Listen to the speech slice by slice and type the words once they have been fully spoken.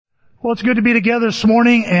Well, it's good to be together this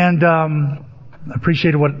morning, and I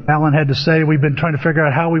appreciated what Alan had to say. We've been trying to figure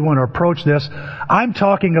out how we want to approach this. I'm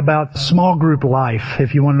talking about small group life,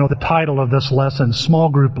 if you want to know the title of this lesson, small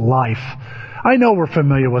group life. I know we're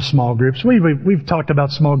familiar with small groups. We've talked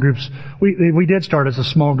about small groups. We did start as a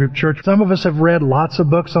small group church. Some of us have read lots of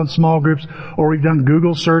books on small groups, or we've done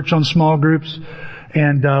Google search on small groups,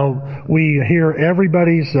 and we hear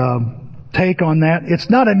everybody's take on that. It's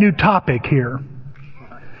not a new topic here.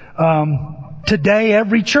 Today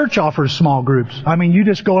every church offers small groups. I mean, you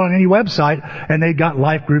just go on any website and they've got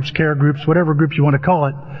life groups, care groups, whatever groups you want to call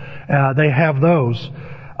it. They have those.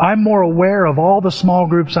 I'm more aware of all the small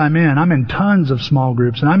groups I'm in. I'm in tons of small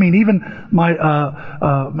groups. And I mean, even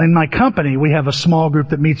in my company, we have a small group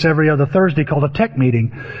that meets every other Thursday called a tech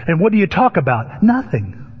meeting. And what do you talk about?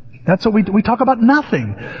 Nothing. That's what we talk about,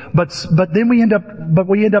 nothing. But then we end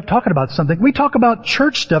up talking about something. We talk about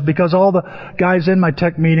church stuff because all the guys in my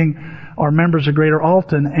tech meeting are members of Greater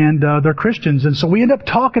Alton, and they're Christians. And so we end up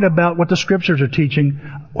talking about what the scriptures are teaching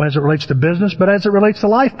as it relates to business, but as it relates to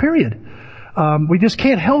life, period. We just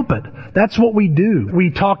can't help it. That's what we do.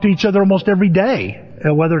 We talk to each other almost every day,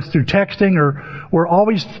 whether it's through texting or we're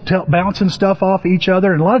always bouncing stuff off each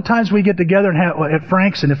other. And a lot of times we get together and have, at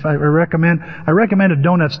Frank's, and I recommended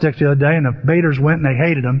donut sticks the other day, and the Baders went and they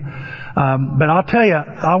hated them. But I'll tell you,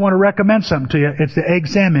 I want to recommend something to you. It's the egg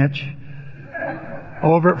sandwich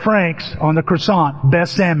over at Frank's on the croissant.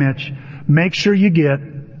 Best sandwich. Make sure you get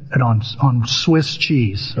it on Swiss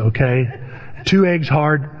cheese, okay? 2 eggs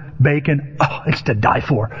hard, bacon. Oh, it's to die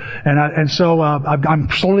for. And so I'm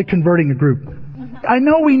slowly converting a group. I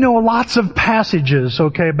know we know lots of passages,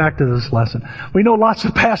 okay, back to this lesson. We know lots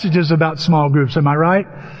of passages about small groups, am I right?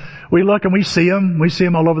 We look and we see them. We see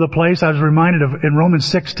them all over the place. I was reminded of in Romans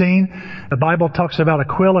 16, the Bible talks about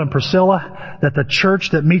Aquila and Priscilla, that the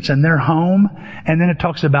church that meets in their home, and then it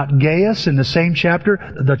talks about Gaius in the same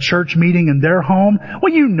chapter, the church meeting in their home.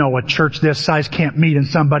 Well, you know a church this size can't meet in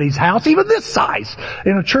somebody's house, even this size.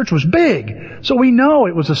 And the church was big. So we know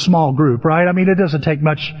it was a small group, right? I mean, it doesn't take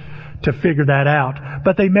much to figure that out.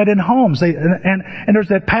 But they met in homes. And there's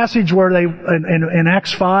that passage where they, in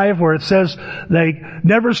Acts 5, where it says they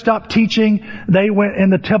never stopped teaching. They went in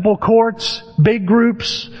the temple courts, big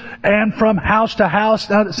groups, and from house to house.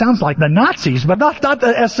 Now, it sounds like the Nazis, but not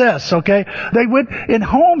the SS, okay? They went in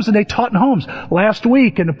homes and they taught in homes. Last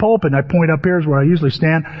week in the pulpit, I point up here is where I usually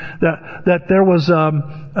stand, that there was,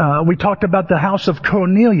 we talked about the house of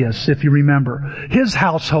Cornelius, if you remember. His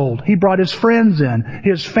household. He brought his friends in,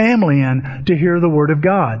 his family in to hear the Word of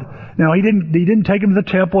God. Now, he didn't take him to the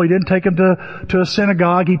temple. He didn't take him to a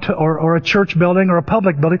synagogue or a church building or a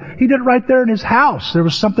public building. He did it right there in his house. There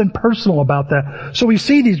was something personal about that. So we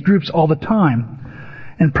see these groups all the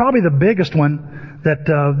time. And probably the biggest one,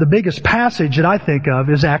 the biggest passage that I think of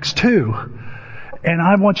is Acts 2. And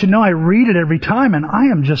I want you to know, I read it every time and I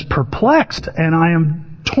am just perplexed and I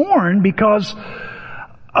am torn because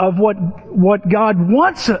of what God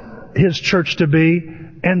wants His church to be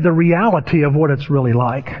and the reality of what it's really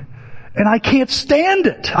like. And I can't stand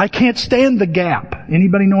it. I can't stand the gap.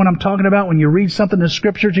 Anybody know what I'm talking about? When you read something in the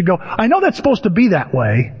scriptures, you go, I know that's supposed to be that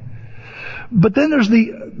way. But then there's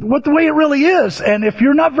the way it really is. And if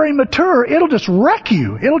you're not very mature, it'll just wreck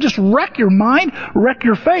you. It'll just wreck your mind, wreck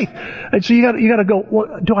your faith. And so you gotta go,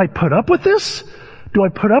 well, do I put up with this? Do I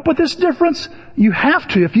put up with this difference? You have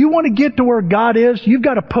to. If you want to get to where God is, you've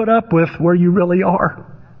got to put up with where you really are.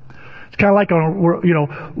 It's kind of like on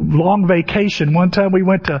a, long vacation. One time we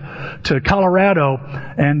went to Colorado,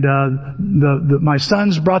 and my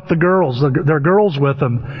sons brought their girls with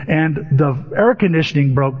them, and the air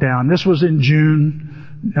conditioning broke down. This was in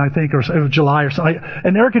June, I think, or it was July or something.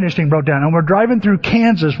 And air conditioning broke down, and we're driving through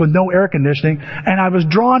Kansas with no air conditioning, and I was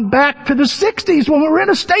drawn back to the 60s when we were in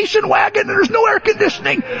a station wagon and there's no air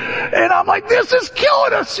conditioning, and I'm like, this is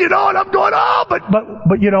killing us, and I'm going,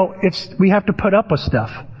 but we have to put up with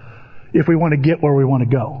stuff if we want to get where we want to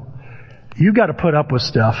go. You've got to put up with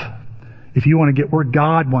stuff if you want to get where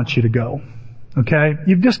God wants you to go. Okay?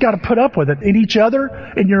 You've just got to put up with it in each other,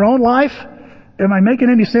 in your own life. Am I making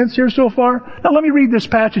any sense here so far? Now let me read this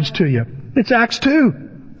passage to you. It's Acts 2.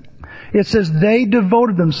 It says, they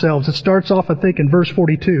devoted themselves. It starts off, I think, in verse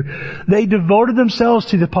 42. They devoted themselves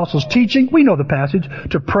to the apostles' teaching. We know the passage.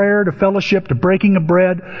 To prayer, to fellowship, to breaking of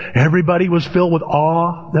bread. Everybody was filled with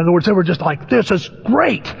awe. In other words, they were just like, this is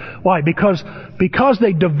great. Why? Because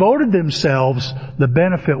they devoted themselves, the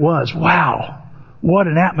benefit was, wow, what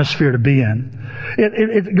an atmosphere to be in.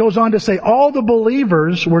 It goes on to say all the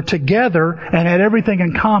believers were together and had everything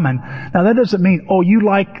in common. Now that doesn't mean, you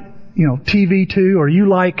like TV2, or you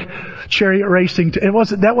like chariot racing.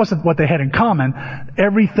 That wasn't what they had in common.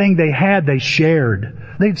 Everything they had, they shared.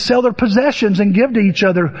 They'd sell their possessions and give to each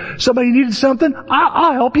other. Somebody needed something,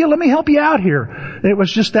 I'll help you. Let me help you out here. It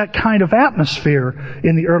was just that kind of atmosphere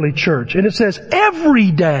in the early church. And it says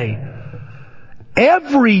every day,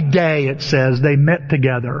 it says they met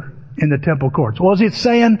together in the temple courts. Well, is it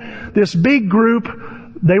saying this big group,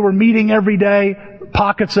 they were meeting every day,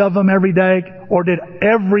 pockets of them every day, or did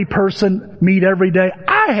every person meet every day?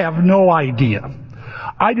 I have no idea.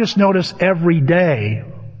 I just noticed every day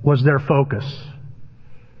was their focus.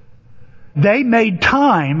 They made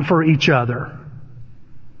time for each other.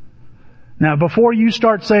 Now, before you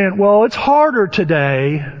start saying, well, it's harder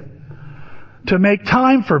today to make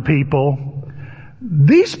time for people,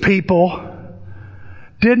 these people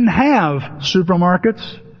didn't have supermarkets,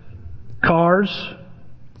 cars,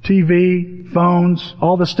 TV, phones,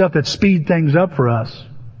 all the stuff that speed things up for us.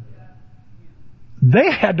 They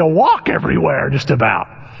had to walk everywhere, just about.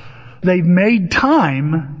 They made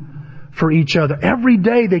time for each other. Every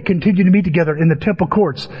day they continued to meet together in the temple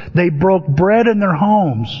courts. They broke bread in their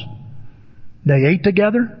homes. They ate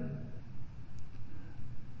together.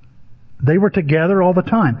 They were together all the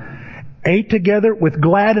time. Ate together with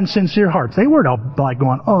glad and sincere hearts. They weren't like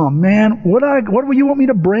going, oh man, what do you want me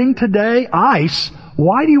to bring today? Ice.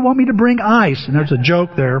 Why do you want me to bring ice? And there's a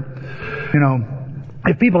joke there.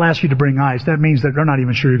 If people ask you to bring ice, that means that they're not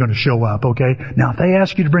even sure you're going to show up, okay? Now, if they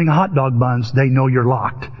ask you to bring hot dog buns, they know you're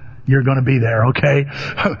locked. You're going to be there, okay?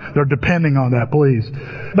 They're depending on that, please.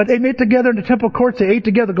 But they met together in the temple courts. They ate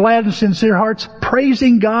together, glad and sincere hearts,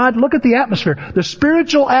 praising God. Look at the atmosphere. The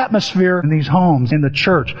spiritual atmosphere in these homes, in the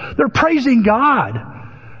church. They're praising God.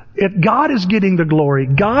 God is getting the glory.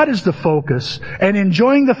 God is the focus. And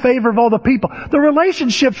enjoying the favor of all the people. The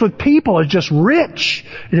relationships with people is just rich.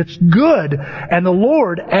 It's good. And the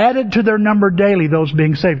Lord added to their number daily those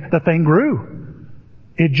being saved. The thing grew.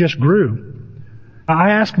 It just grew.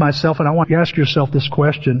 I ask myself, and I want you to ask yourself this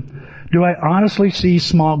question, do I honestly see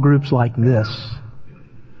small groups like this?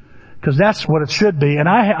 Because that's what it should be, and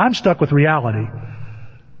I'm stuck with reality.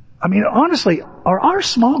 I mean, honestly, are our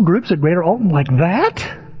small groups at Greater Alton like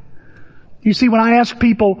that? You see, when I ask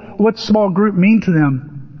people what small group mean to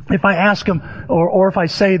them, if I ask them, or if I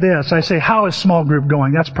say this, I say, how is small group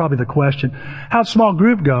going? That's probably the question. How's small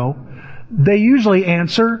group go? They usually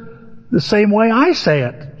answer the same way I say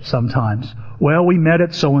it sometimes. Well, we met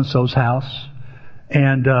at so-and-so's house,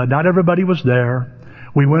 and not everybody was there.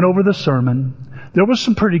 We went over the sermon. There was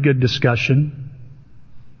some pretty good discussion.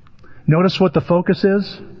 Notice what the focus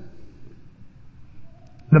is?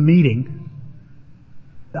 The meeting.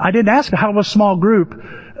 I didn't ask how a small group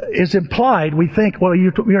is implied. We think, well,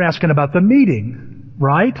 you're asking about the meeting,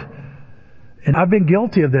 right? And I've been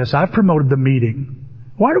guilty of this. I've promoted the meeting.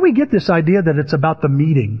 Why do we get this idea that it's about the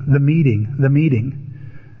meeting?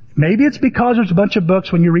 Maybe it's because there's a bunch of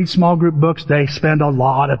books. When you read small group books, they spend a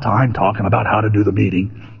lot of time talking about how to do the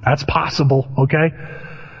meeting. That's possible, okay?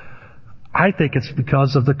 I think it's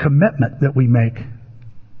because of the commitment that we make.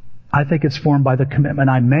 I think it's formed by the commitment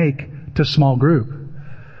I make to small group.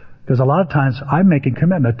 Because a lot of times I'm making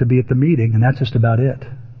commitment to be at the meeting, and that's just about it.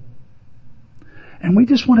 And we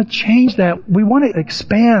just want to change that. We want to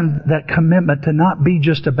expand that commitment to not be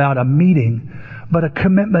just about a meeting, but a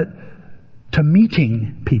commitment to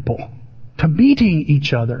meeting people, to meeting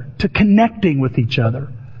each other, to connecting with each other.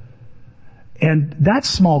 And that's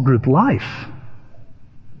small group life,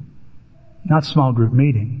 not small group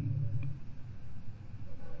meeting.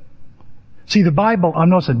 See, the Bible, I'm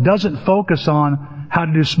noticing, doesn't focus on how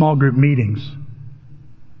to do small group meetings.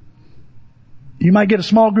 You might get a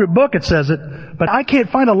small group book, it says it, but I can't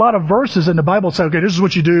find a lot of verses in the Bible that say, okay, this is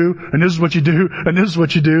what you do, and this is what you do, and this is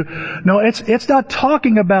what you do. No, it's not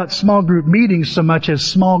talking about small group meetings so much as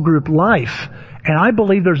small group life. And I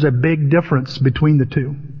believe there's a big difference between the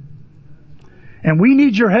two. And we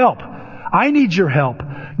need your help. I need your help.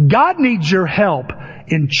 God needs your help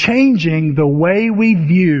in changing the way we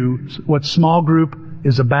view what small group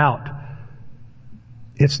is about.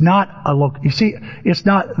 It's not a it's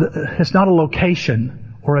not a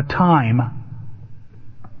location or a time.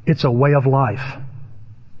 It's a way of life.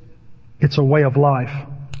 It's a way of life.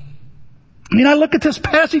 I mean, I look at this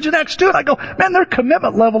passage in Acts 2 and I go, man, their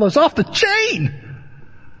commitment level is off the chain.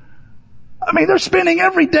 I mean, they're spending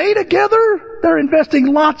every day together. They're investing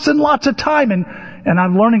lots and lots of time. And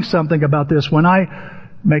I'm learning something about this. When I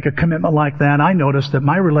make a commitment like that, I notice that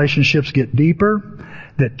my relationships get deeper,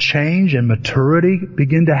 that change and maturity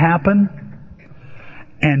begin to happen,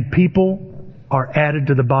 and people are added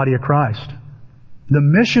to the body of Christ. The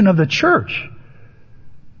mission of the church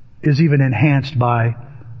is even enhanced by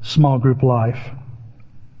small group life.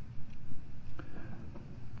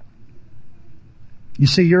 You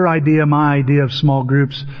see, your idea, my idea of small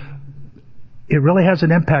groups, it really has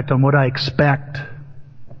an impact on what I expect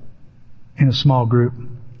in a small group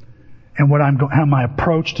and what how my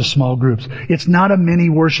approach to small groups. It's not a mini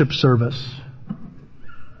worship service.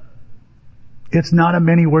 It's not a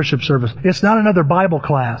mini worship service. It's not another Bible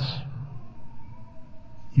class.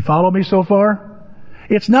 You follow me so far?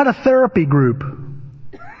 It's not a therapy group.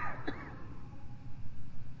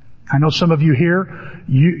 I know some of you here,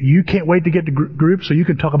 you can't wait to get to groups so you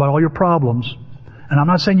can talk about all your problems. And I'm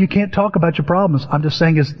not saying you can't talk about your problems. I'm just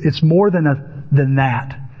saying it's more than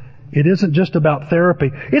that. It isn't just about therapy.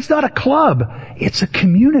 It's not a club. It's a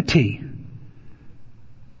community.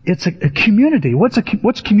 It's a community.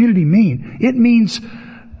 What's community mean? It means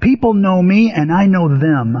people know me and I know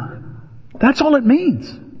them. That's all it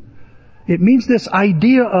means. It means this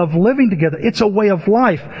idea of living together. It's a way of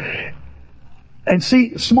life. And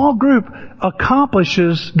see, small group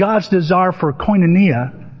accomplishes God's desire for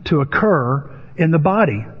koinonia to occur in the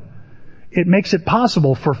body. It makes it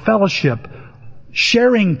possible for fellowship,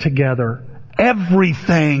 sharing together,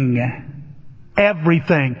 everything.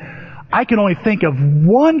 I can only think of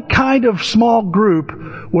one kind of small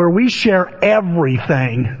group where we share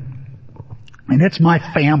everything, and it's my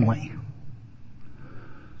family.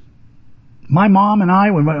 My mom and I,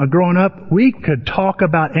 when we were growing up, we could talk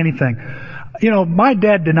about anything. You know, my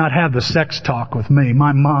dad did not have the sex talk with me.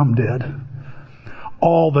 My mom did.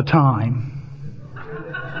 All the time.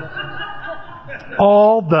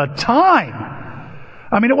 All the time.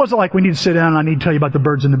 I mean, it wasn't like we need to sit down and I need to tell you about the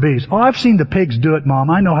birds and the bees. Oh, I've seen the pigs do it, Mom.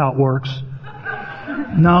 I know how it works.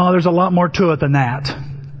 No, there's a lot more to it than that.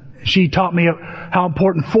 She taught me how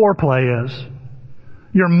important foreplay is.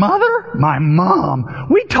 Your mother? My mom.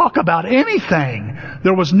 We talk about anything.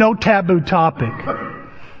 There was no taboo topic.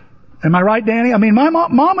 Am I right, Danny? I mean, my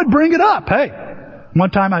mom would bring it up. Hey, one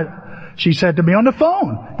time she said to me on the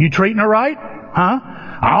phone, "You treating her right? Huh?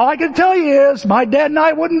 All I can tell you is my dad and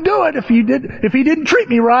I wouldn't do it if he didn't treat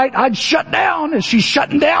me right. I'd shut down." Is she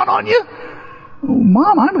shutting down on you? Oh,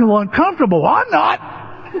 Mom, I'm a little uncomfortable. I'm not.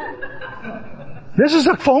 This is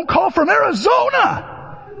a phone call from Arizona.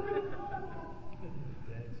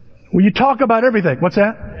 Will you talk about everything? What's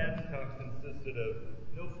that? Dad's talk consisted of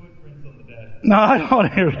no footprints on the bed. No, I don't want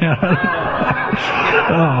to hear that.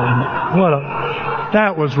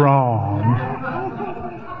 That was wrong.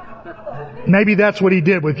 Maybe that's what he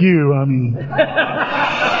did with you. I mean,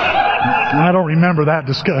 I don't remember that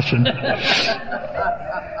discussion.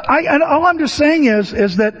 And all I'm just saying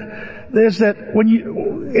is that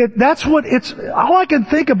when that's what it's, all I can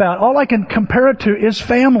think about, all I can compare it to is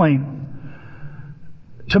family.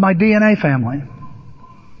 To my DNA family.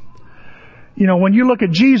 You know, when you look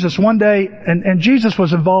at Jesus one day, and Jesus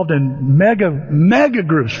was involved in mega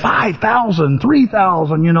groups, 5,000,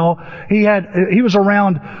 3,000, you know. He was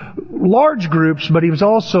around large groups, but he was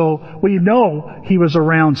also, he was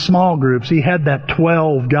around small groups. He had that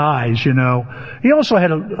 12 guys, you know. He also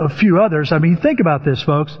had a few others. I mean, think about this,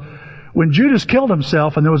 folks. When Judas killed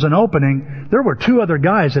himself and there was an opening, there were 2 other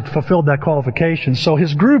guys that fulfilled that qualification. So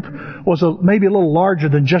his group was maybe a little larger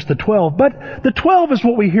than just the 12. But the 12 is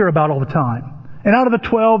what we hear about all the time. And out of the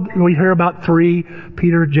 12, we hear about 3,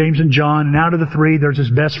 Peter, James, and John. And out of the 3, there's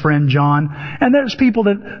his best friend, John. And there's people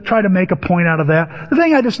that try to make a point out of that. The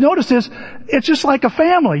thing I just noticed is, it's just like a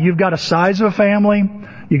family. You've got a size of a family.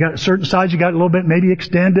 You got a certain size, you got a little bit maybe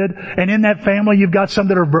extended. And in that family, you've got some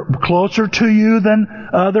that are closer to you than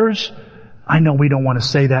others. I know we don't want to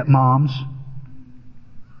say that, moms.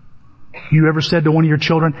 You ever said to one of your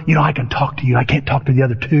children, you know, I can talk to you, I can't talk to the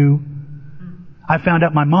other 2? I found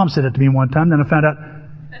out my mom said it to me one time, then I found out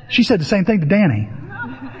she said the same thing to Danny.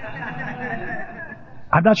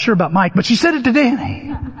 I'm not sure about Mike, but she said it to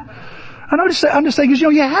Danny. And I'm just saying, you know,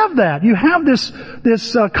 you have that. You have this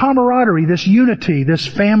camaraderie, this unity, this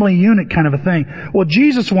family unit kind of a thing. Well,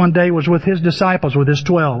 Jesus one day was with his disciples, with his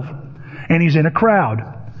 12, and he's in a crowd.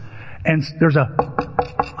 And there's I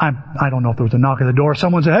don't know if there was a knock at the door.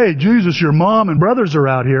 Someone said, "Hey, Jesus, your mom and brothers are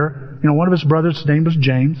out here." You know, one of his brothers, his name was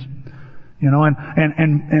James. You know,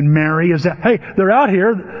 and Mary is that, "Hey, they're out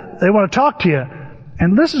here. They want to talk to you."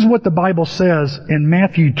 And this is what the Bible says in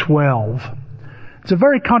Matthew 12. It's a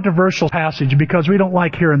very controversial passage because we don't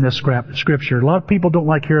like hearing this scripture. A lot of people don't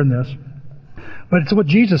like hearing this. But it's what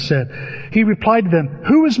Jesus said. He replied to them,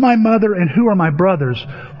 "Who is my mother and who are my brothers?"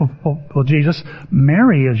 Well, Jesus,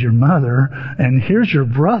 Mary is your mother and here's your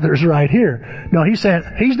brothers right here. No, he's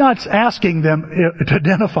not asking them to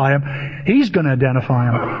identify him. He's going to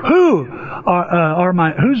identify them.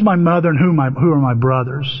 Who's my mother and who are my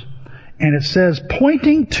brothers? And it says,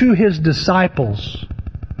 pointing to his disciples.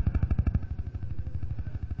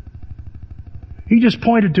 He just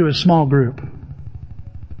pointed to his small group.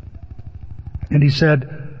 And he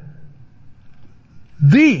said,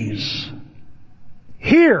 these,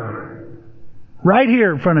 here, right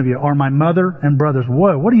here in front of you, are my mother and brothers.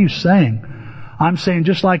 Whoa, what are you saying? I'm saying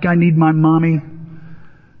just like I need my mommy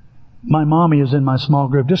is in my small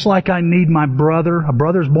group. Just like I need my brother. A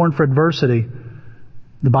brother's born for adversity,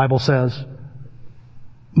 the Bible says.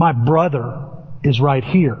 My brother is right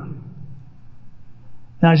here.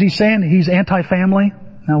 Now, is he saying he's anti-family?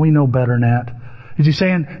 No, we know better than that. Is he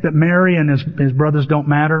saying that Mary and his brothers don't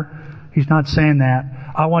matter? He's not saying that.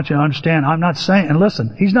 I want you to understand, I'm not saying, and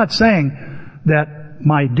listen, he's not saying that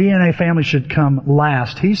my DNA family should come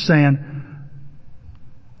last. He's saying,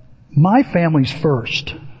 my family's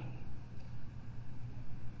first.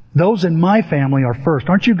 Those in my family are first.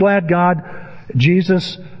 Aren't you glad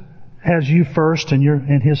Jesus has you first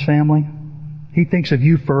in His family? He thinks of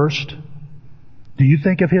you first. Do you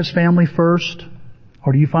think of His family first?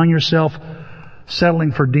 Or do you find yourself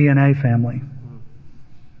settling for DNA family?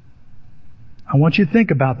 I want you to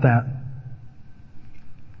think about that.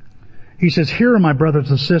 He says, here are my brothers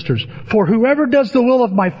and sisters. For whoever does the will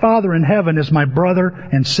of my Father in heaven is my brother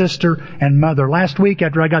and sister and mother. Last week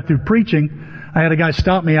after I got through preaching, I had a guy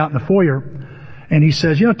stop me out in the foyer, and he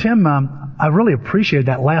says, Tim, I really appreciate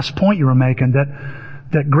that last point you were making,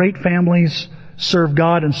 that great families serve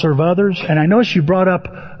God and serve others. And I noticed you brought up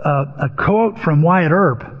a quote from Wyatt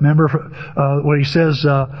Earp. Remember where he says,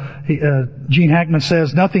 Gene Hackman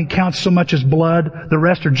says, nothing counts so much as blood, the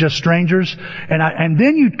rest are just strangers. And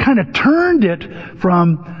then you kind of turned it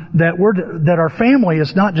from that our family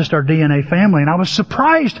is not just our DNA family. And I was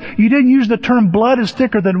surprised you didn't use the term blood is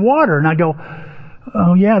thicker than water. And I go,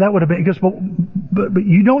 oh yeah, that would have been, because, but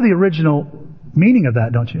you know the original meaning of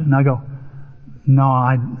that, don't you? And I go, no,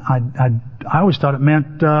 I always thought it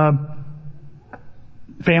meant,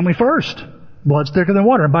 family first. Blood's thicker than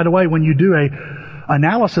water. And by the way, when you do a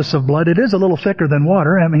analysis of blood, it is a little thicker than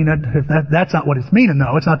water. I mean, that's not what it's meaning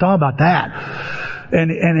though. It's not talking about that.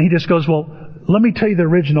 And he just goes, well, let me tell you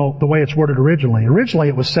the way it's worded originally. Originally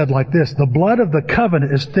it was said like this: the blood of the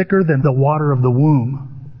covenant is thicker than the water of the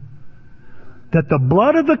womb. That the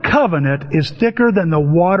blood of the covenant is thicker than the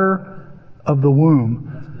water of the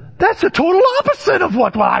womb. That's the total opposite of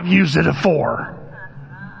what I've used it for.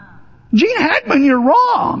 Gene Hackman, you're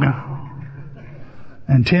wrong.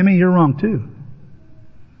 And Timmy, you're wrong too.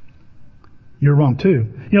 You're wrong too.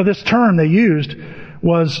 This term they used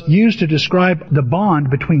was used to describe the bond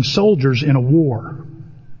between soldiers in a war.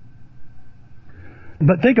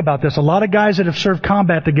 But think about this. A lot of guys that have served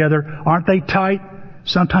combat together, aren't they tight?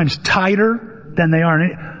 Sometimes tighter than they are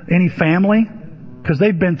in any family? Because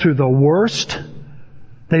they've been through the worst.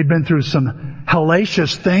 They've been through some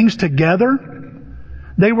hellacious things together.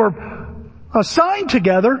 They were assigned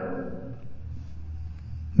together.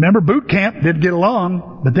 Remember, boot camp didn't get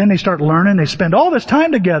along, but then they start learning. They spend all this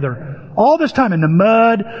time together. All this time in the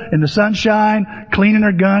mud, in the sunshine, cleaning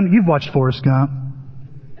their gun. You've watched Forrest Gump.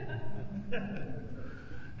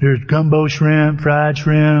 There's gumbo shrimp, fried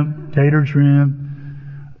shrimp, tater shrimp.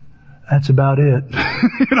 That's about it.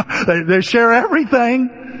 They share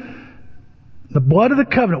everything. The blood of the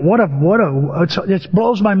covenant. It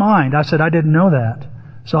blows my mind. I said, I didn't know that.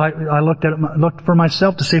 So I looked for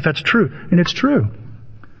myself to see if that's true. And it's true.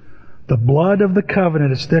 The blood of the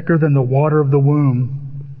covenant is thicker than the water of the womb.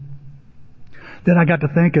 Then I got to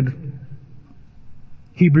thinking,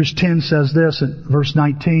 Hebrews 10 says this in verse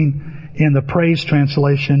 19 in the Praise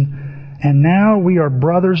translation, and now we are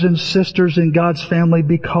brothers and sisters in God's family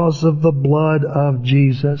because of the blood of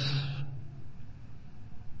Jesus.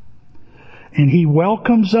 And He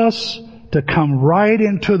welcomes us to come right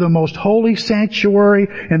into the most holy sanctuary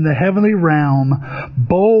in the heavenly realm,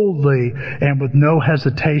 boldly and with no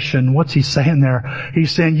hesitation. What's He saying there?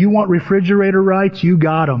 He's saying, you want refrigerator rights? You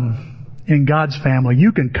got them. In God's family,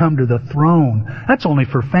 you can come to the throne. That's only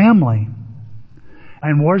for family.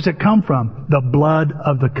 And where does it come from? The blood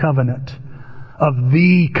of the covenant. Of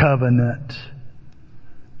the covenant.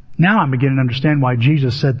 Now I'm beginning to understand why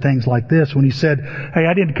Jesus said things like this when He said, hey,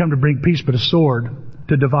 I didn't come to bring peace but a sword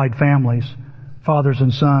to divide families, fathers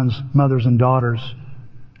and sons, mothers and daughters.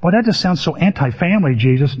 Well, that just sounds so anti-family,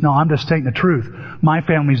 Jesus. No, I'm just stating the truth. My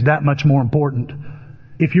family's that much more important.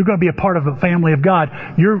 If you're going to be a part of a family of God,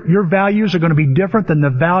 your values are going to be different than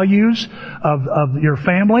the values of your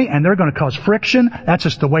family, and they're going to cause friction. That's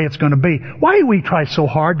just the way it's going to be. Why do we try so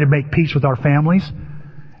hard to make peace with our families?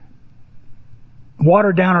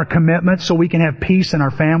 Water down our commitments so we can have peace in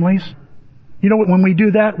our families? You know, when we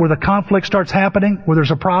do that, where the conflict starts happening, where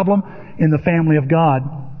there's a problem, in the family of God,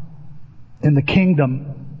 in the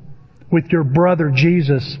kingdom, with your brother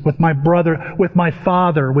Jesus, with my brother, with my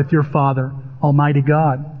father, with your Father, Almighty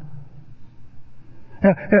God.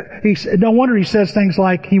 No wonder he says things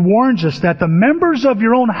like, he warns us that the members of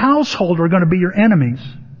your own household are going to be your enemies.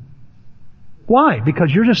 Why?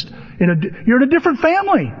 Because you're in a different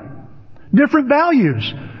family. Different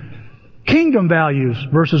values. Kingdom values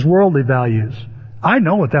versus worldly values. I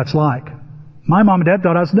know what that's like. My mom and dad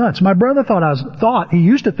thought I was nuts. My brother he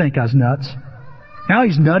used to think I was nuts. Now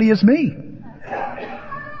he's nutty as me.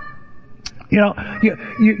 You know,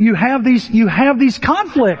 you have these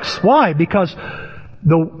conflicts. Why? Because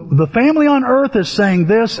the family on earth is saying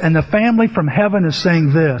this and the family from heaven is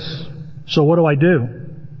saying this. So what do I do?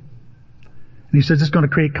 And he says it's going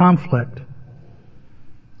to create conflict.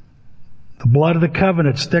 The blood of the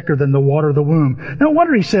covenant's thicker than the water of the womb. No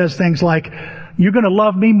wonder he says things like, you're going to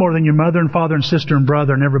love me more than your mother and father and sister and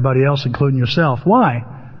brother and everybody else, including yourself. Why?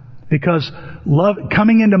 Because love,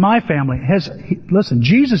 coming into my family listen,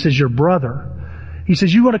 Jesus is your brother. He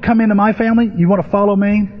says, you want to come into my family? You want to follow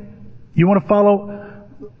me? You want to follow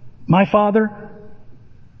my Father?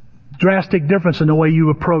 Drastic difference in the way you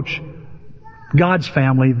approach God's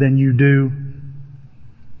family than you do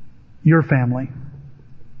your family.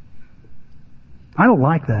 I don't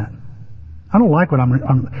like that. I don't like I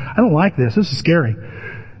don't like this. This is scary.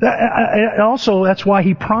 Also, that's why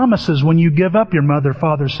he promises when you give up your mother,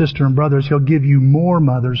 father, sister, and brothers, he'll give you more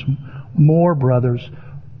mothers, more brothers,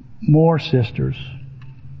 more sisters.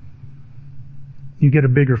 You get a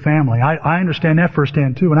bigger family. I understand that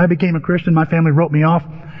firsthand too. When I became a Christian, my family wrote me off.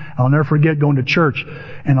 I'll never forget going to church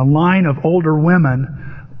and a line of older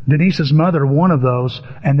women, Denise's mother, one of those,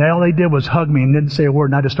 and all they did was hug me and didn't say a word,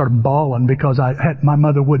 and I just started bawling because my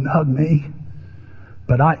mother wouldn't hug me.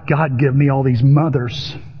 But God give me all these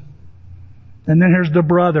mothers. And then here's the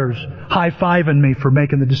brothers high-fiving me for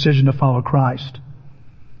making the decision to follow Christ.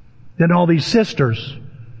 Then all these sisters.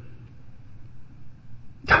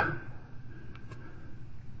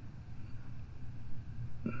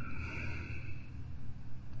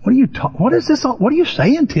 What is this? What are you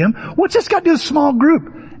saying, Tim? What's this got to do with small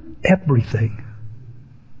group? Everything.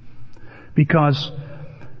 Because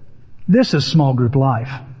this is small group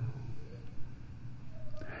life.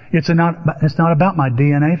 It's not about my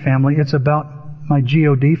DNA family. It's about my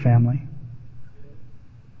God family.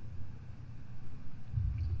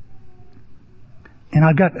 And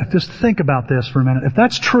I got, just think about this for a minute. If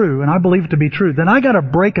that's true, and I believe it to be true, then I got to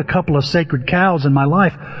break a couple of sacred cows in my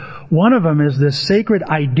life. One of them is this sacred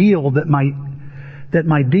ideal that my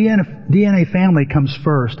DNA family comes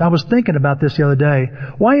first. I was thinking about this the other day.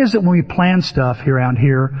 Why is it when we plan stuff around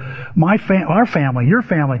here, our family, your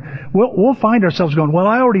family, we'll find ourselves going, well,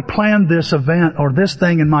 I already planned this event or this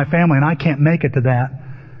thing in my family and I can't make it to that.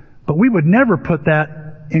 But we would never put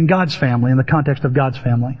that in God's family, in the context of God's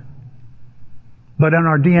family. But in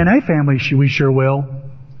our DNA family, we sure will.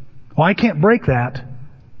 Well, I can't break that.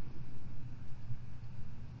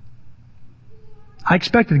 I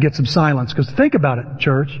expected to get some silence, because think about it,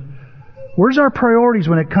 church. Where's our priorities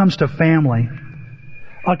when it comes to family?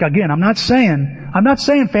 Like, again, I'm not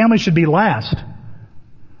saying family should be last.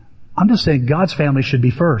 I'm just saying God's family should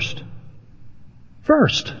be first.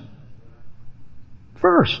 First.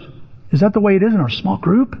 Is that the way it is in our small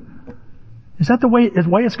group? Is that the way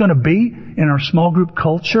it's going to be in our small group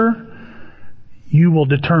culture? You will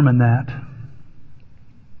determine that.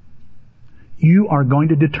 You are going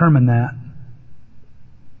to determine that.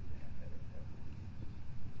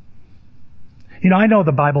 You know, I know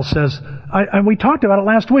the Bible says, and we talked about it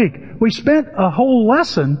last week. We spent a whole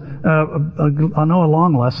lesson, a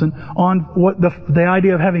long lesson, on what the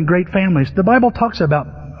idea of having great families. The Bible talks about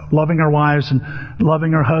loving our wives and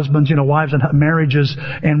loving our husbands, wives and marriages,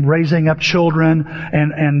 and raising up children,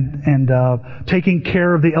 and taking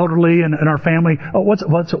care of the elderly and our family. Oh, what's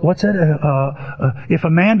it? If a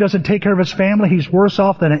man doesn't take care of his family, he's worse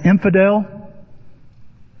off than an infidel.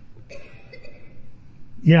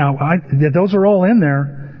 Yeah, those are all in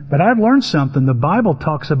there. But I've learned something. The Bible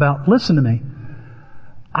talks about, listen to me,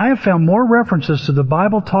 I have found more references to the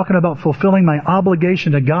Bible talking about fulfilling my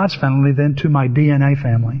obligation to God's family than to my DNA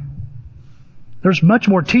family. There's much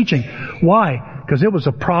more teaching. Why? Because it was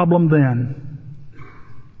a problem then.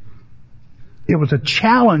 It was a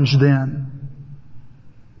challenge then.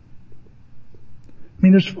 I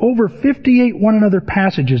mean, there's over 58 one another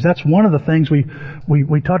passages. That's one of the things we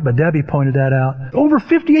talked about. Debbie pointed that out. Over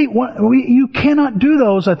 58 you cannot do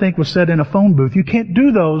those, I think was said in a phone booth. You can't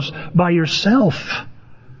do those by yourself.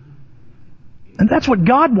 And that's what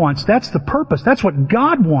God wants. That's the purpose. That's what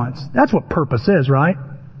God wants. That's what purpose is, right?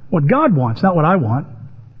 What God wants, not what I want.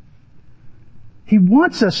 He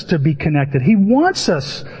wants us to be connected. He wants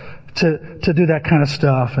us to do that kind of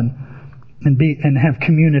stuff and have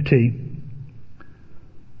community.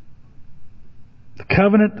 The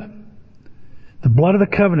covenant, the blood of the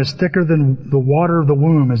covenant is thicker than the water of the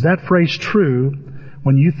womb. Is that phrase true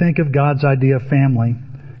when you think of God's idea of family?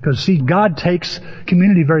 Because see, God takes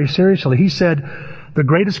community very seriously. He said, the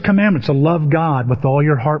greatest commandment is to love God with all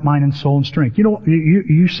your heart, mind, and soul and strength. You know,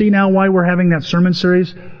 you see now why we're having that sermon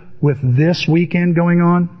series with this weekend going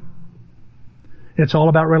on? It's all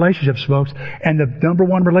about relationships, folks. And the number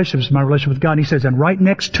one relationship is my relationship with God. And He says, and right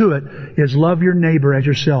next to it is love your neighbor as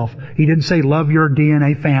yourself. He didn't say love your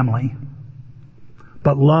DNA family,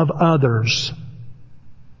 but love others.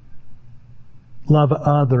 Love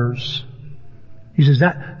others. He says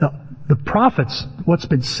that the prophets, what's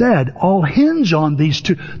been said, all hinge on these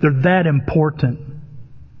two. They're that important.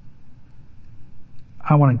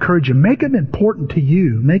 I want to encourage you, make it important to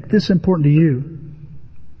you. Make this important to you.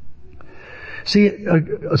 See,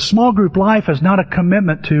 a small group life is not a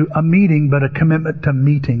commitment to a meeting, but a commitment to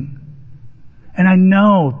meeting. And I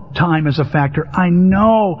know time is a factor. I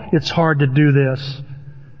know it's hard to do this.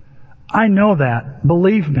 I know that.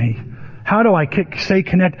 Believe me. How do I stay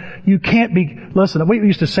connected? You can't be, listen, we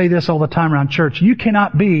used to say this all the time around church. You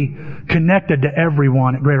cannot be connected to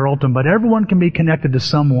everyone at Greater Alton, but everyone can be connected to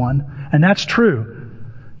someone. And that's true.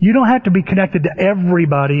 You don't have to be connected to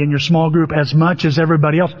everybody in your small group as much as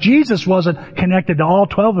everybody else. Jesus wasn't connected to all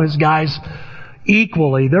 12 of His guys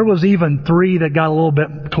equally. There was even 3 that got a little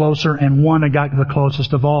bit closer and 1 that got the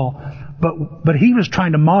closest of all. But He was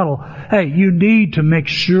trying to model, hey, you need to make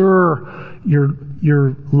sure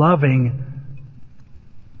you're loving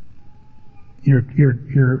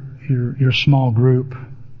your small group.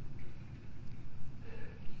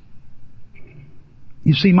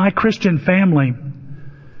 You see, my Christian family,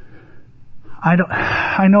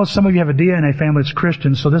 I know some of you have a DNA family that's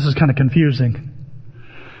Christian, so this is kind of confusing.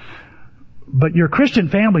 But your Christian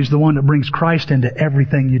family is the one that brings Christ into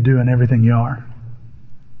everything you do and everything you are.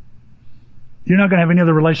 You're not going to have any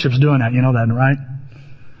other relationships doing that. You know that, right?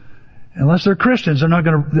 Unless they're Christians, they're not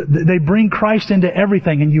going to. They bring Christ into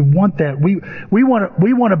everything, and you want that. We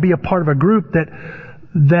want to be a part of a group that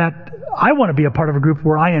I want to be a part of a group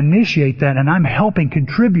where I initiate that, and I'm helping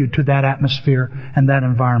contribute to that atmosphere and that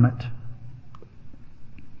environment.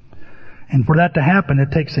 And for that to happen,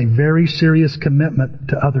 it takes a very serious commitment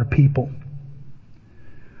to other people.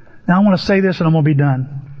 Now I want to say this and I'm going to be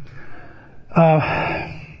done.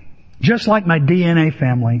 Just like my DNA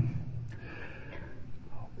family,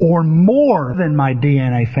 or more than my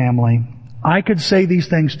DNA family, I could say these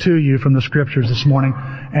things to you from the Scriptures this morning,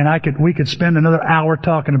 and we could spend another hour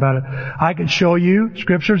talking about it. I could show you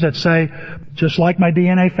Scriptures that say, just like my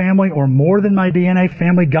DNA family, or more than my DNA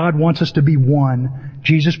family, God wants us to be one.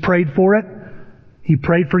 Jesus prayed for it. He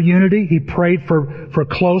prayed for unity. He prayed for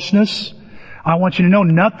closeness. I want you to know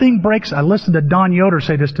nothing breaks. I listened to Don Yoder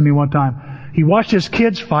say this to me one time. He watched his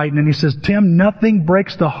kids fighting and he says, Tim, nothing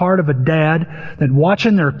breaks the heart of a dad than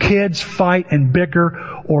watching their kids fight and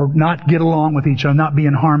bicker or not get along with each other, not be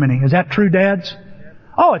in harmony. Is that true, dads?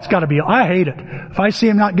 Oh, it's gotta be. I hate it. If I see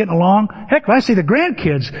them not getting along, heck, if I see the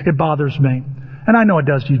grandkids, it bothers me. And I know it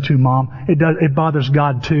does you too, Mom. It bothers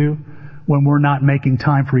God too when we're not making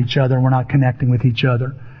time for each other and we're not connecting with each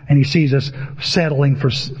other. And He sees us settling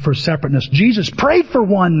for separateness. Jesus prayed for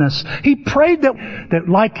oneness. He prayed that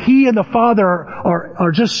like He and the Father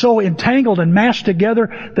are just so entangled and mashed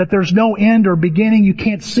together that there's no end or beginning. You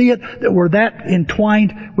can't see it, that we're that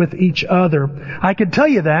entwined with each other. I can tell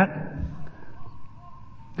you that.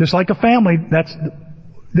 Just like a family,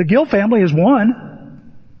 the Gill family is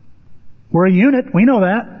one. We're a unit. We know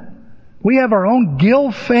that. We have our own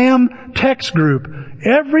Gill Fam text group.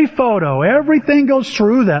 Every photo, everything goes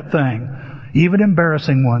through that thing. Even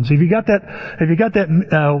embarrassing ones. If you got that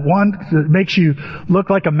one that makes you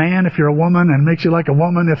look like a man if you're a woman, and makes you like a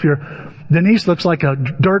woman if Denise looks like a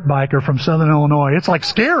dirt biker from Southern Illinois. It's like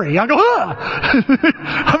scary. I go,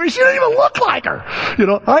 I mean, she doesn't even look like her. You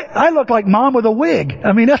know, I look like Mom with a wig.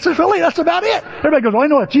 I mean, that's about it. Everybody goes, well, I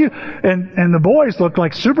know it's you. And the boys look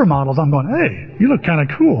like supermodels. I'm going, hey, you look kind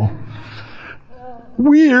of cool.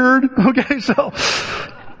 Weird. Okay, so,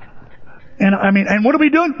 and what are we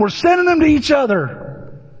doing? We're sending them to each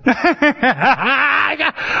other.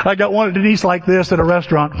 I got one of Denise like this at a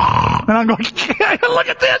restaurant. And I'm going, look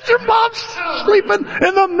at this, your mom's sleeping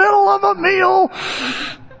in the middle of a meal.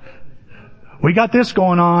 We got this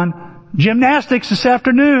going on. Gymnastics this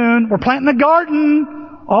afternoon. We're planting a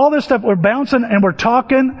garden. All this stuff. We're bouncing and we're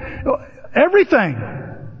talking. Everything.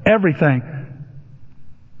 Everything.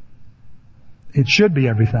 It should be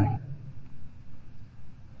everything.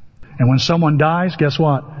 And when someone dies, guess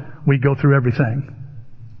what? We go through everything.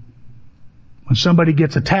 When somebody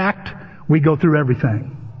gets attacked, we go through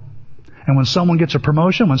everything. And when someone gets a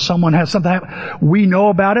promotion, when someone has something happen, we know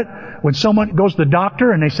about it. When someone goes to the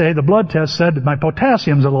doctor and they say the blood test said that my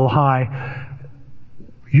potassium's a little high,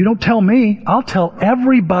 you don't tell me, I'll tell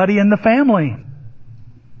everybody in the family.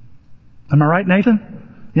 Am I right,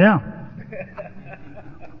 Nathan? Yeah.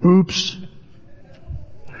 Oops.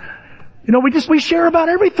 You know, we share about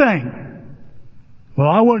everything. Well,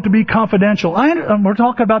 I want it to be confidential. We're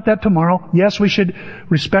talking about that tomorrow. Yes, we should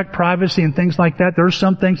respect privacy and things like that. There are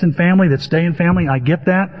some things in family that stay in family. I get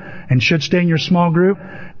that, and should stay in your small group.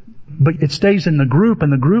 But it stays in the group,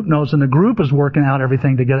 and the group knows, and the group is working out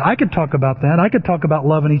everything together. I could talk about that. I could talk about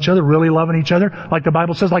loving each other, really loving each other, like the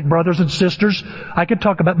Bible says, like brothers and sisters. I could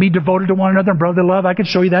talk about be devoted to one another and brotherly love. I could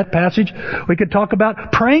show you that passage. We could talk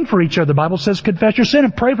about praying for each other. The Bible says confess your sin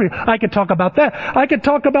and pray for you. I could talk about that. I could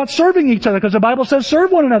talk about serving each other, because the Bible says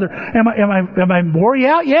serve one another. Am I wore you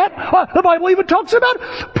out yet? The Bible even talks about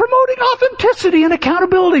promoting authenticity and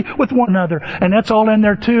accountability with one another. And that's all in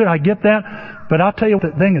there too, and I get that. But I'll tell you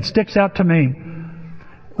the thing that sticks out to me.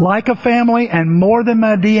 Like a family and more than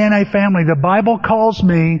my DNA family, the Bible calls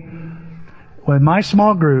me, with my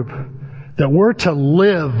small group, that we're to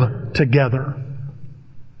live together.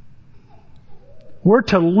 We're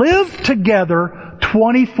to live together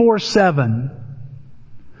 24/7.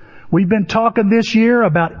 We've been talking this year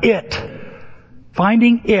about it.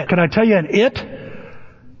 Finding it. Can I tell you an it?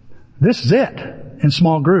 This is it in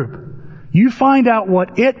small group. You find out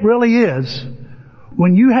what it really is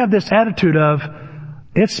when you have this attitude of,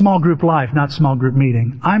 it's small group life, not small group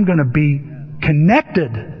meeting. I'm going to be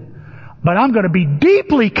connected, but I'm going to be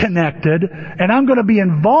deeply connected, and I'm going to be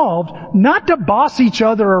involved, not to boss each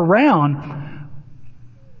other around,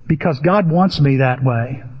 because God wants me that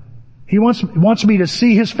way. He wants me to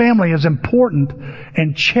see His family as important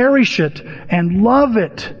and cherish it and love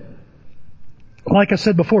it. Like I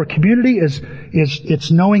said before, community is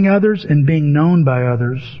it's knowing others and being known by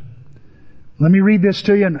others. Let me read this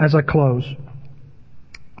to you as I close.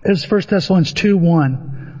 This is 1 Thessalonians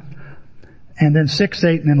 2:1, and then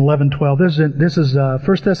 6:8, and then 11:12. This is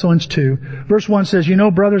 1 Thessalonians 2. Verse 1 says, you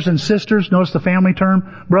know, brothers and sisters, notice the family term,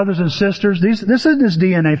 brothers and sisters. This isn't his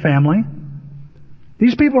DNA family.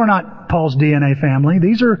 These people are not Paul's DNA family.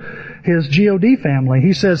 These are his GOD family.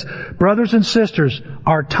 He says, brothers and sisters,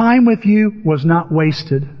 our time with you was not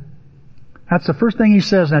wasted. That's the first thing he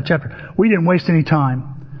says in that chapter. We didn't waste any time.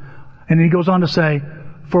 And he goes on to say,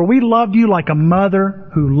 for we loved you like a mother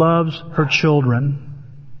who loves her children.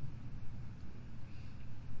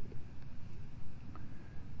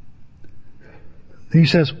 He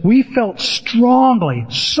says, we felt strongly,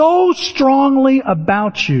 so strongly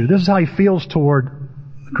about you. This is how he feels toward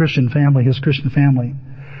the Christian family, his Christian family.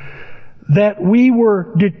 That we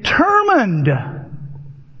were determined.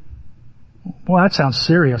 Well, that sounds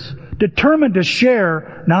serious. Determined to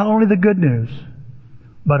share not only the good news,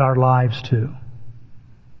 but our lives too.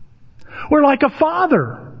 We're like a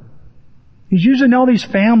father. He's using all these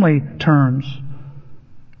family terms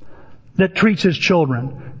that treats his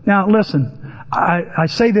children. Now listen, I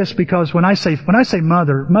say this because when I say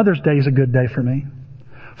Mother's Day is a good day for me.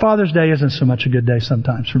 Father's Day isn't so much a good day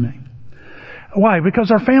sometimes for me. Why?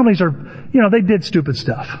 Because our families are, they did stupid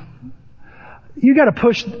stuff. You gotta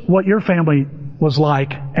push what your family was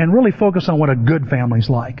like and really focus on what a good family's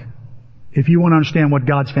like. If you want to understand what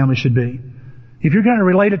God's family should be. If you're going to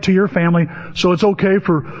relate it to your family, so it's okay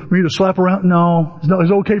for me to slap around? No.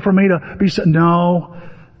 It's okay for me to be, no.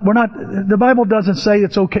 We're not, the Bible doesn't say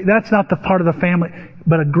it's okay. That's not the part of the family.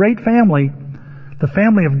 But a great family, the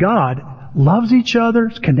family of God, loves each other,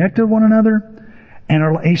 is connected to one another.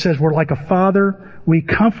 And he says, we're like a father. We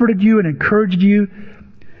comforted you and encouraged you.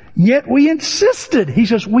 Yet we insisted. He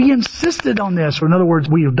says, we insisted on this. Or in other words,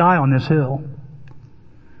 we'll die on this hill.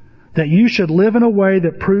 That you should live in a way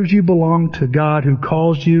that proves you belong to God who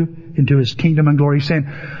calls you into His kingdom and glory. He's saying,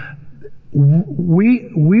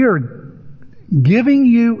 we are giving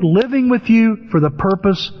you, living with you for the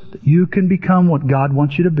purpose that you can become what God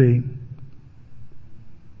wants you to be.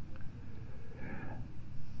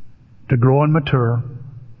 To grow and mature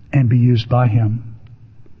and be used by Him.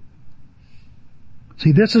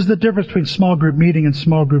 See, this is the difference between small group meeting and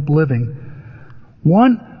small group living.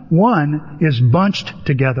 One is bunched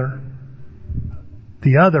together.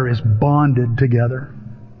 The other is bonded together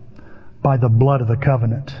by the blood of the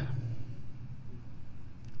covenant.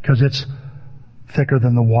 Because it's thicker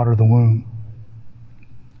than the water of the womb.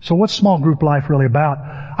 So what's small group life really about?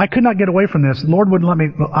 I could not get away from this. The Lord wouldn't let me.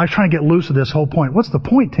 I was trying to get loose of this whole point. What's the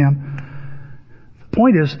point, Tim? The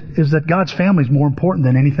point is that God's family is more important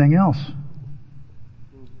than anything else.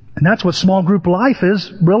 And that's what small group life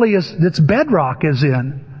is, really is, its bedrock is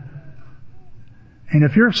in. And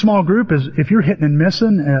if your small group is, if you're hitting and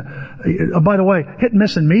missing, by the way, hitting and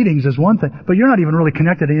missing meetings is one thing, but you're not even really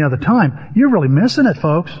connected any other time. You're really missing it,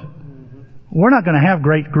 folks. We're not going to have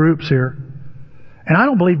great groups here. And I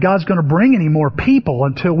don't believe God's going to bring any more people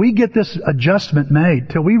until we get this adjustment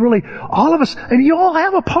made. Till we really, all of us, and you all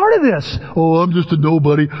have a part of this. Oh, I'm just a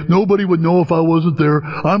nobody. Nobody would know if I wasn't there.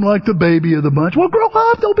 I'm like the baby of the bunch. Well, grow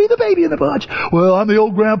up. Don't be the baby of the bunch. Well, I'm the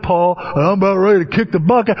old grandpa, and I'm about ready to kick the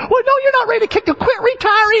bucket. Well, no, you're not ready to kick the quit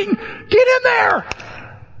retiring. Get in there.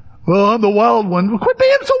 Well, I'm the wild one. Well, quit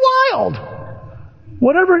being so wild.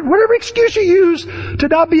 Whatever excuse you use to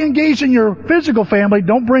not be engaged in your physical family,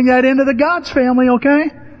 don't bring that into the God's family, okay?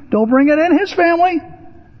 Don't bring it in His family.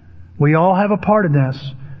 We all have a part in this.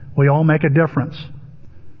 We all make a difference.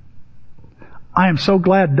 I am so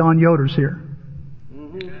glad Don Yoder's here.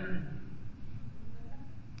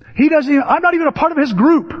 I'm not even a part of his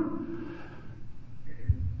group.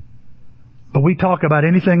 But we talk about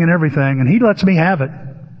anything and everything, and he lets me have it.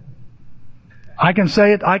 I can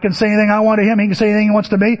say it. I can say anything I want to him. He can say anything he wants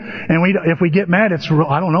to me. And if we get mad, I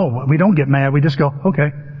don't know. We don't get mad. We just go,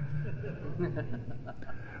 okay.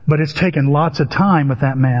 But it's taken lots of time with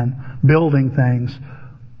that man, building things,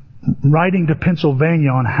 riding to Pennsylvania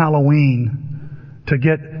on Halloween to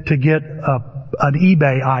get an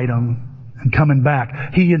eBay item and coming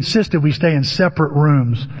back. He insisted we stay in separate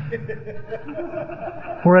rooms.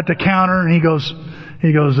 We're at the counter and he goes,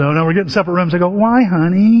 oh no, we're getting separate rooms. I go, why,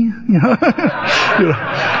 honey?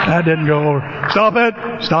 That didn't go over. Stop it.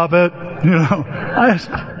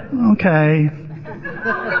 Okay.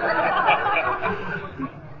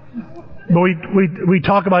 But we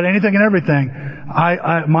talk about anything and everything.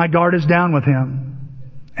 My guard is down with him.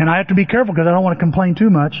 And I have to be careful because I don't want to complain too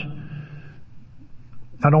much.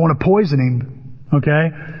 I don't want to poison him.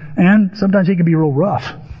 Okay? And sometimes he can be real rough.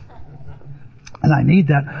 And I need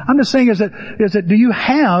that. I'm just saying is that do you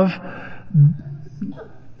have,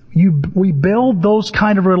 we build those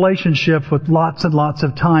kind of relationships with lots and lots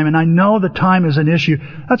of time. And I know the time is an issue.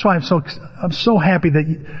 That's why I'm so happy that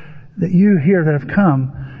you here that have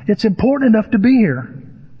come. It's important enough to be here.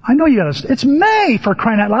 I know it's May, for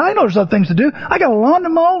crying out loud. I know there's other things to do. I got a lawn to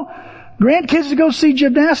mow, grandkids to go see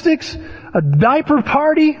gymnastics, a diaper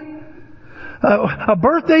party, a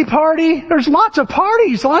birthday party. There's lots of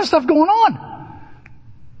parties, a lot of stuff going on.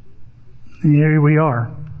 And here we are.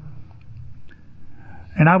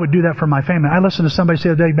 And I would do that for my family. I listened to somebody say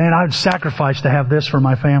the other day, man, I would sacrifice to have this for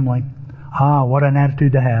my family. Ah, what an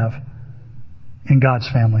attitude to have in God's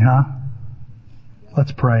family, huh?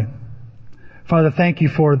 Let's pray. Father, thank you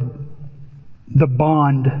for the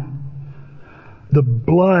bond, the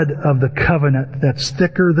blood of the covenant that's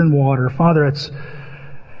thicker than water. Father,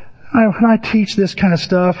 when I teach this kind of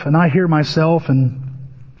stuff and I hear myself and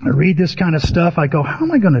I read this kind of stuff, I go, how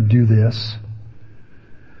am I going to do this?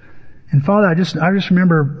 And Father, I just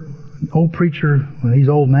remember an old preacher, well, he's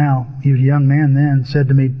old now, he was a young man then, said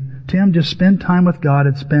to me, Tim, just spend time with God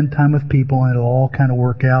and spend time with people and it'll all kind of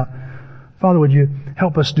work out. Father, would you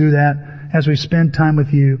help us do that as we spend time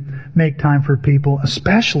with you, make time for people,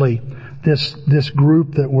 especially this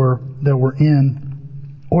group that we're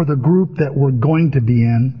in, or the group that we're going to be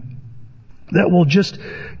in, that we'll just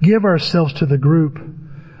give ourselves to the group,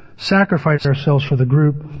 sacrifice ourselves for the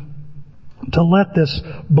group, to let this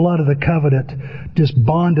blood of the covenant just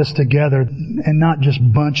bond us together and not just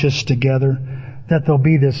bunch us together, that there'll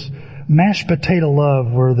be this mashed potato love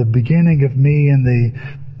where the beginning of me and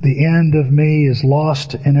the end of me is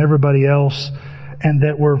lost in everybody else, and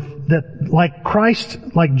that like Christ,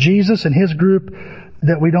 like Jesus and His group,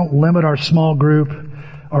 that we don't limit our small group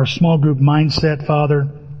mindset, Father,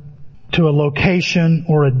 to a location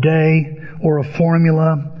or a day or a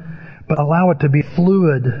formula, but allow it to be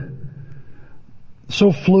fluid,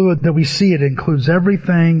 so fluid that we see it includes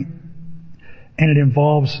everything and it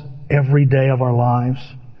involves every day of our lives.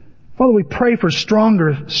 Father, we pray for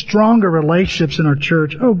stronger relationships in our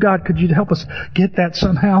church. Oh God, could you help us get that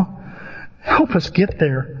somehow? Help us get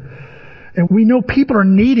there. And we know people are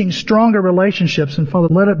needing stronger relationships. And Father,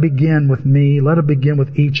 let it begin with me. Let it begin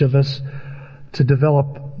with each of us to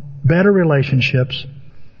develop better relationships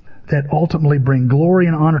that ultimately bring glory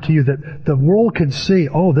and honor to you, that the world can see,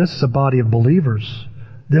 oh, this is a body of believers.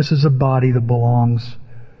 This is a body that belongs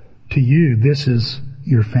to you. This is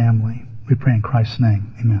your family. We pray in Christ's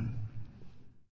name. Amen.